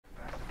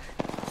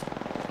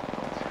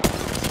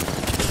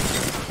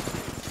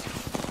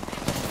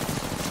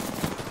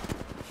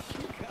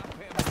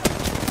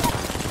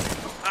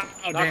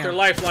Oh, Knock damn. their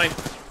lifeline.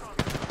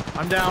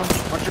 I'm down.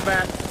 Watch your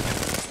back.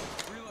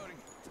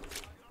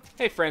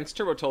 Hey friends,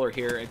 TurboToller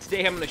here, and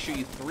today I'm going to show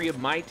you 3 of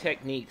my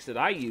techniques that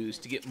I use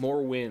to get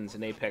more wins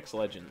in Apex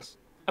Legends.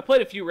 I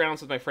played a few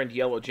rounds with my friend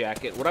Yellow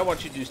Jacket. What I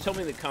want you to do is tell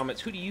me in the comments,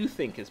 who do you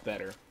think is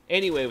better?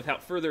 Anyway,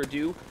 without further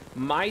ado,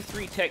 my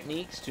 3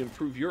 techniques to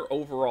improve your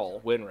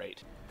overall win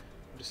rate.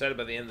 I decided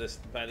by the end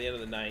of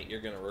the night,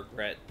 you're going to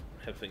regret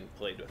having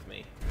played with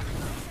me.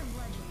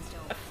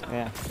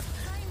 Yeah.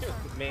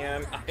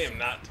 Man, I am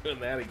not doing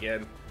that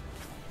again.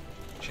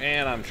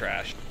 And I'm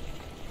trash.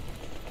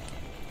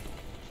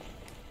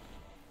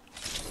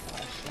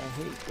 Gosh, I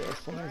hate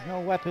this when there's no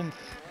weapons.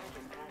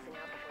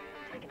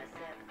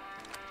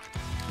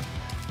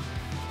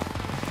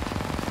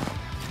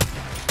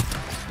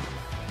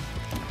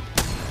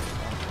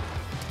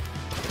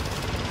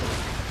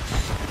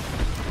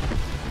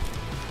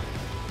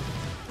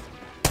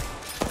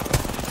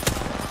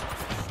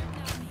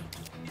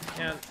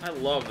 Man, I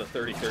love the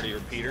 30-30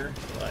 repeater.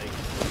 Like,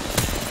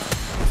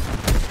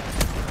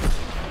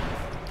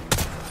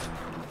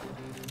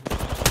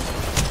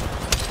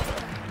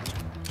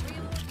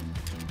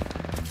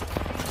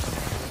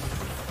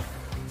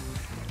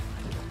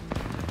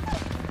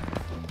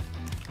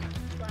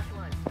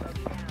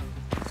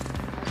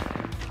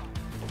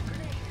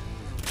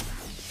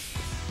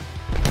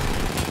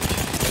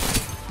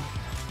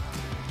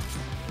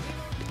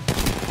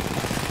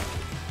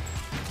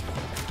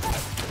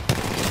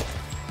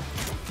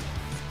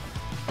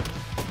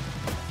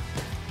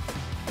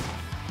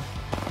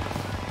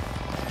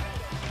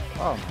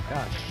 Oh my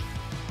gosh.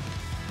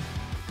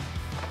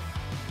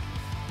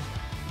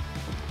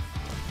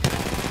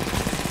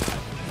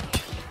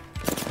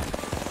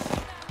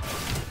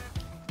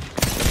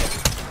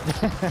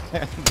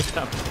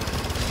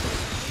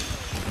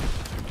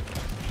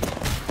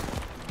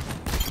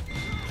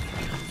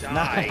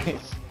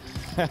 Nice.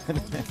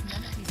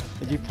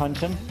 Did you punch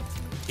him?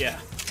 yeah.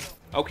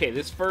 Okay,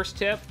 this first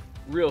tip,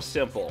 real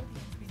simple.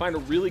 Find a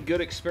really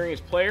good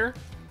experienced player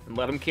and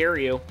let them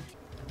carry you.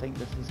 I think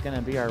this is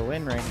gonna be our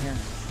win right here.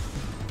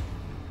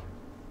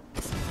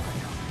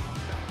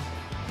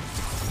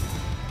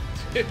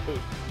 Dude,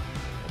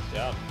 nice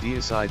job.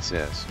 Deicide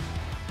says,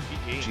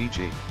 GG.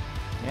 GG.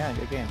 Yeah,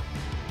 good game.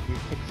 You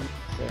kicked some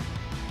ass there.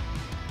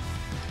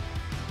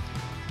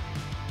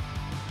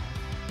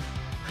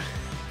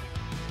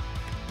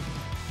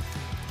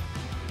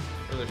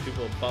 There's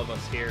people above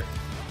us here.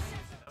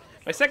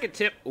 My second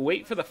tip,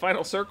 wait for the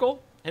final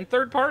circle and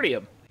third party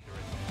him.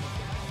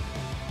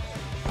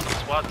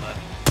 Squad left.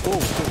 Oh,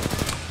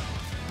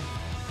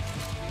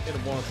 Hit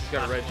him once, he's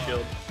got a red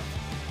shield.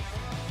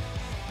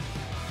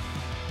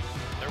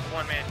 They're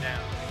one man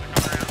down. They're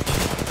coming around.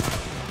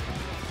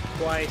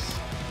 Twice.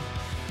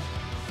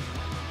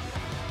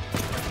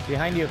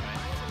 behind you.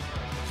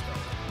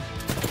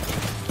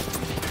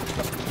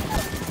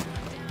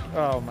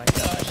 Oh my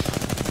gosh.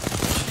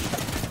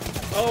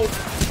 Oh!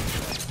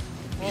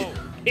 Whoa.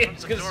 I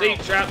was gonna say, you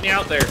trapped me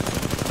out there.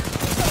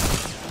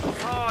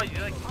 Oh,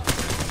 you like.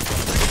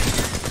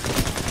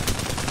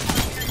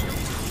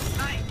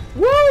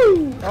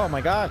 Woo! Oh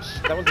my gosh,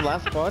 that was the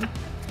last squad?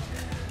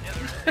 Yeah,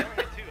 there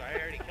were two. I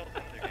already killed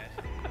one of their guys.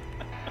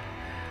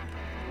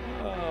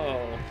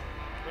 Oh.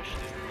 Pushed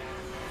it.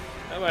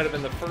 That might have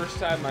been the first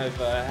time I've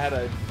had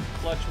a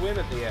clutch win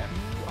at the end.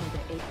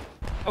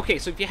 Okay,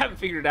 so if you haven't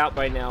figured it out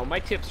by now, my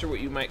tips are what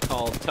you might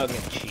call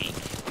tongue-in-cheek.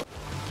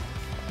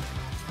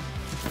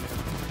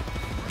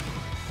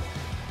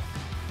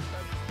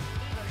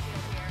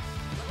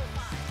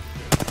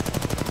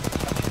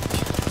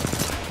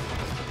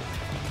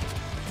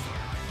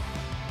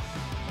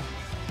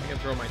 I can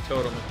throw my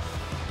totem.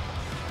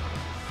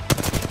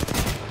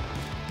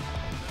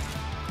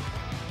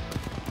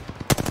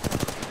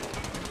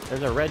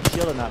 There's a red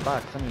shield in that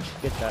box. Somebody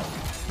should get that.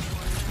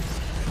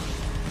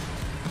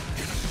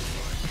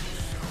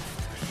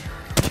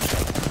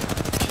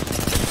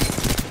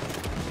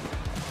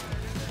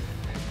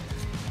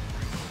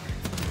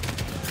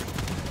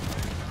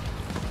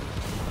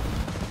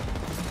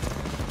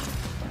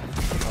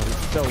 Oh,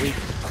 he's so weak.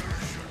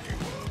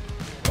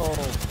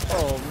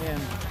 Oh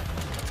man.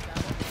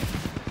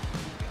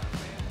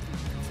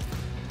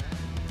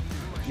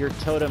 Your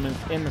totem is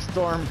in the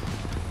storm.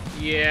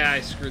 Yeah,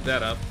 I screwed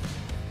that up.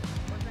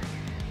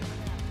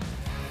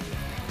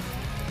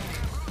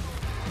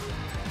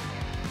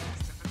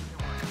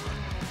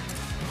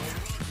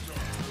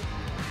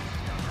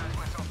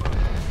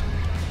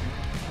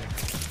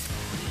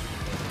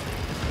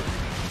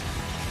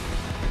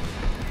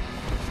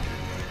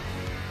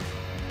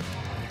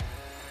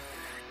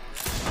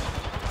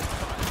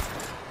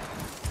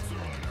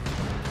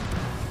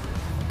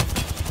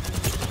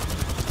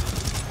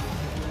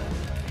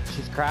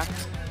 She's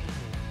cracked.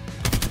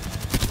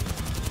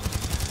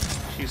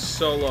 She's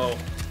so low.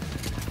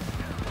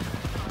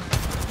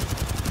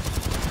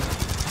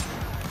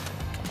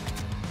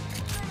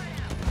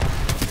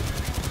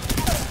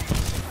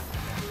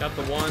 Got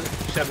the one.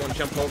 Just had one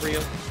jump over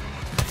you.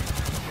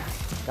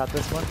 Got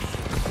this one.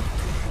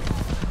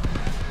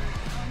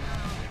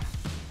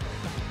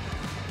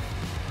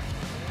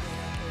 Oh,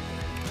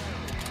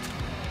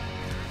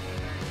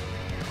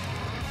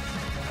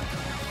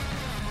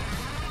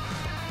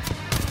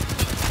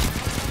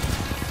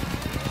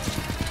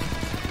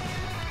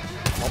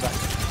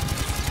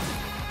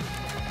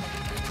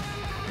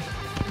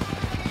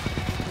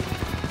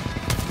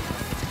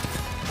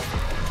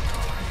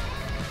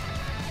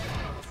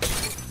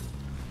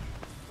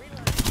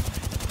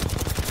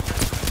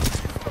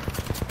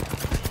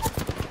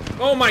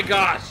 Oh my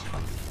gosh!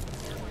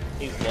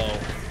 He's low.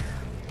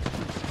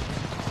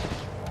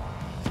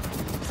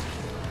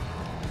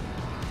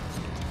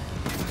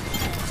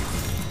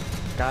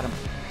 Got him.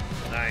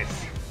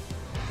 Nice.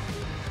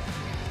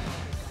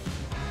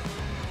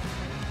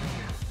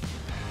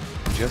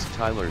 Just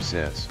Tyler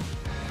says,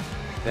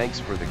 thanks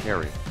for the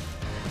carry.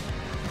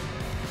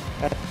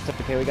 That's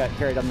okay, we got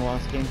carried on the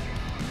last game.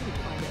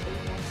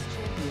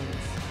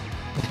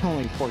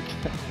 Only 4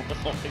 kills.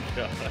 Oh my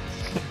gosh.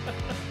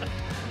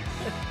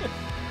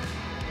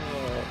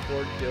 Oh,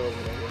 4 kills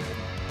and a win.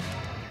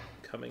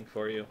 Coming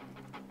for you.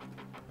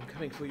 I'm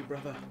coming for you,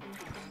 brother.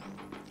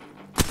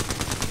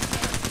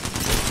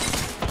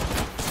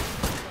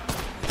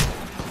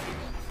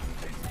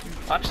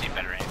 I've seen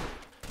better aim.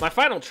 My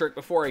final trick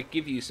before I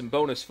give you some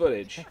bonus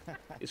footage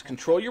is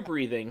control your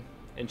breathing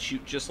and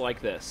shoot just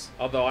like this.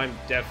 Although I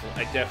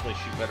definitely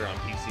shoot better on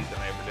PC than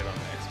I ever did on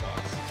the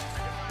Xbox.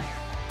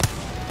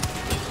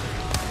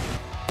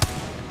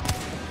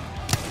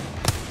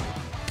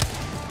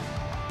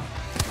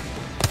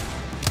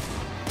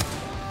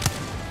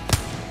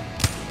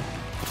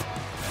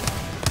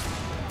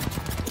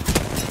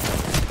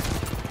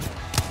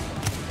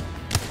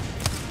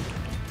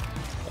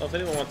 Well, if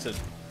anyone wants a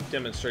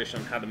demonstration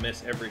on how to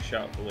miss every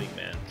shot, believe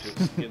man,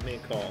 just give me a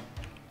call.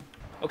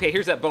 Okay,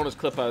 here's that bonus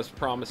clip I was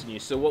promising you.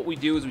 So what we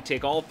do is we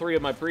take all 3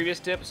 of my previous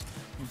tips,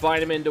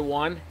 combine them into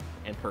one,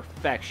 and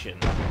perfection.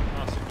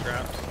 Awesome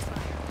traps.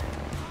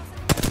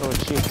 Oh,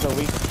 she's so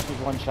weak. She's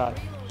 1 shot.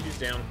 She's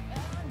down.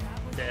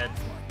 Dead.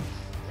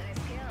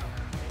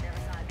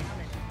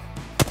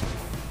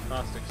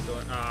 Caustic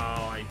still. Oh,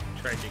 I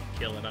tried to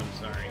kill it. I'm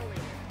sorry.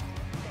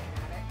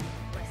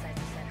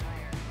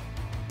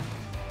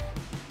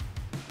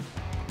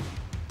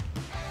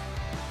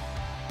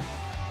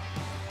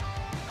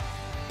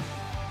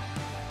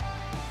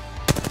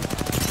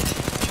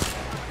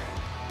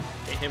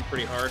 Hit him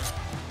pretty hard.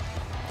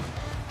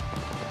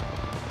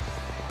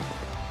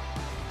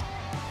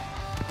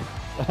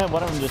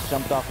 One of them just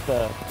jumped off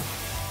the...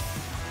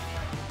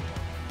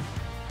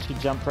 She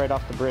jumped right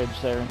off the bridge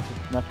there into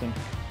nothing.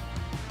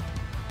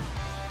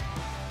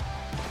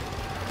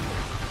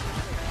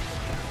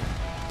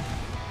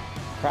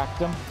 Cracked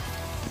him.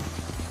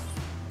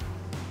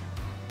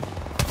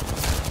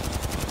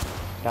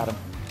 Got him.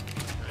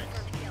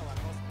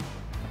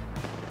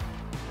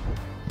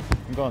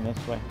 I'm going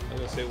this way. I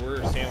was gonna say,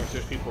 we're sandwiched.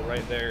 There's people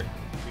right there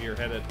where you're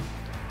headed.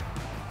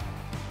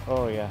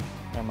 Oh yeah,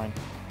 never mind.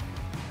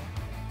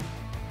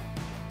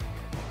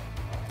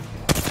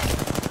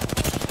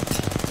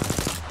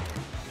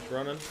 He's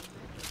running.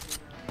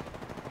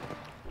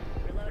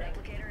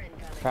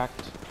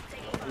 Cracked.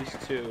 At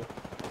least 2.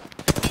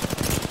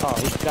 Oh,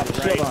 he's got a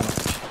shield on him.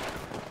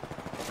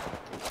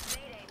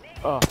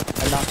 Oh,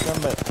 I knocked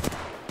him, but...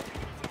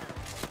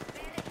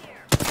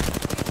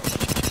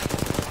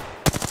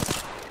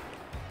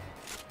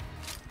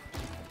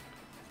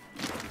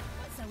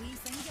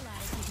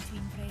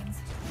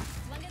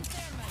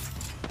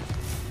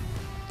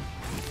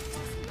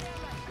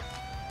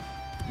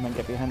 I'm gonna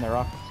get behind the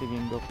rock and see if you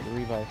can go for the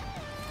revive.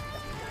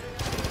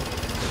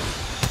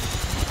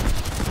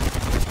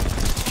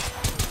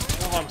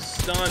 Oh, I'm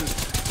stunned.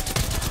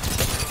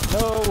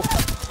 No!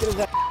 Get his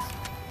ass!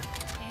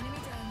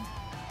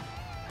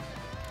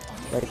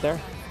 Right there.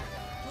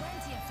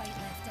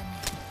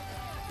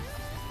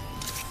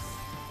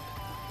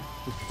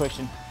 He's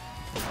pushing.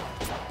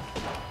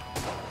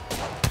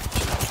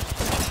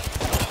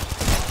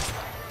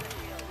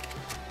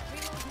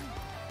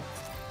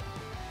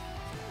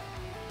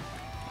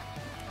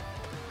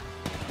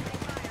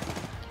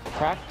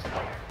 Cracked.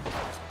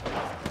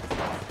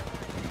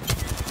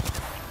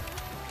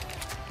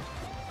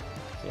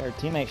 See, our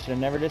teammate should have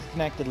never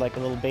disconnected like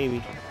a little baby.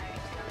 Yep.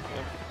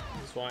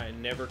 That's why I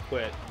never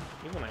quit.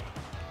 Even when I...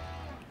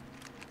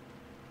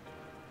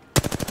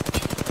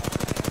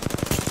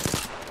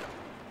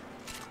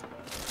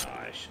 Oh,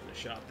 I shouldn't have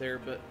shot there,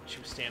 but she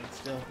was standing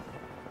still.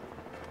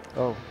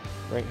 Oh,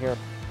 right here.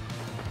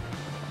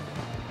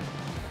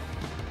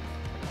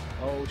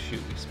 Oh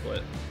shoot, we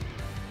split.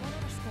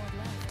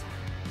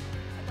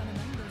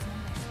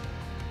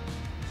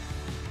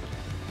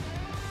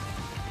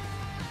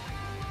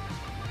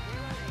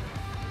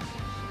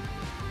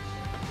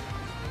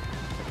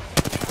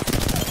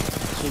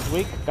 She's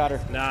weak. Got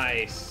her.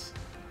 Nice.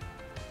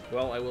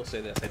 Well, I will say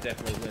this. I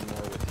definitely win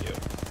more with you.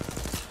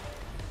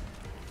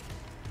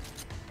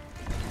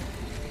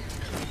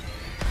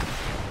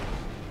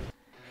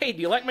 Hey, do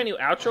you like my new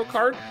outro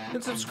card?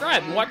 Then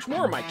subscribe and watch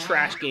more of my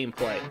trash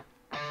gameplay.